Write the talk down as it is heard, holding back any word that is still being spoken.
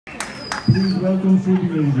Please welcome Shruti,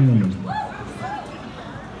 ladies and gentlemen.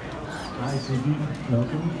 Hi Shruti,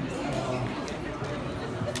 welcome.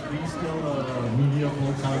 Please tell media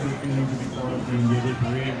folks how you're feeling to be part of the India Day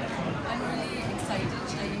parade. I'm really excited.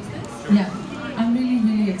 Should I use this? Yeah, I'm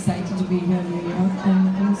really excited to be here in New York, and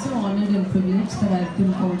I'm so honored and privileged that I've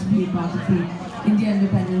been called to be a part of the India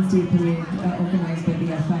Independence Day parade organized by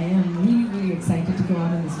the FIA. I'm really excited to go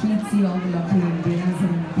out on the streets, see all the lovely Indians,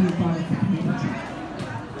 and be a part of the community.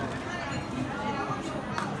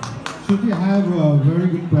 Shruti, I have a very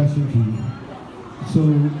good question for you. So,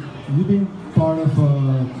 you've been part of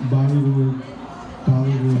Bollywood,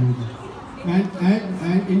 Tollywood,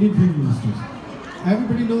 and Indian film ministers.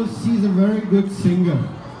 Everybody knows she's a very good singer.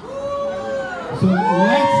 So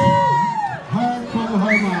let's hear from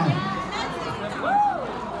her mouth.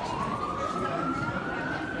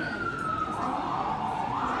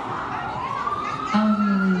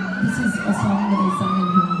 This is a song that I sang in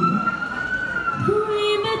Hindi.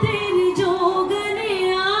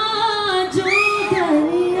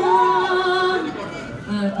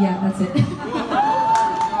 Yeah, that's it.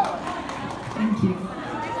 Thank you.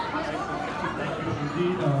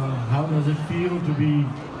 Indeed, how does it feel to be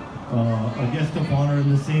a guest of honor in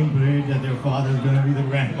the same parade that their father is going to be the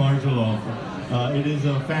Grand Marshal of? It is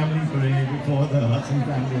a family parade for the Hassan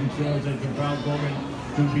family. I'm sure that you're proud moment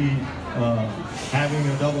to be having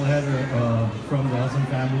a double header from the Hassan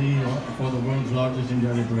family for the world's largest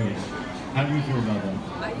India Day parade. How do you feel about that?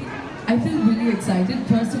 I feel really excited,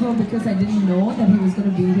 first of all because I didn't know that he was going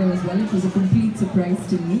to be here as well. It was a complete surprise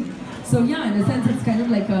to me. So yeah, in a sense it's kind of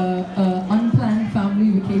like a unplanned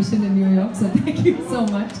family vacation in New York, so thank you so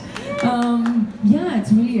much. Yeah,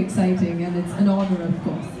 it's really exciting and it's an honor, of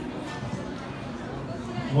course.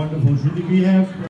 Wonderful. Shruti, we have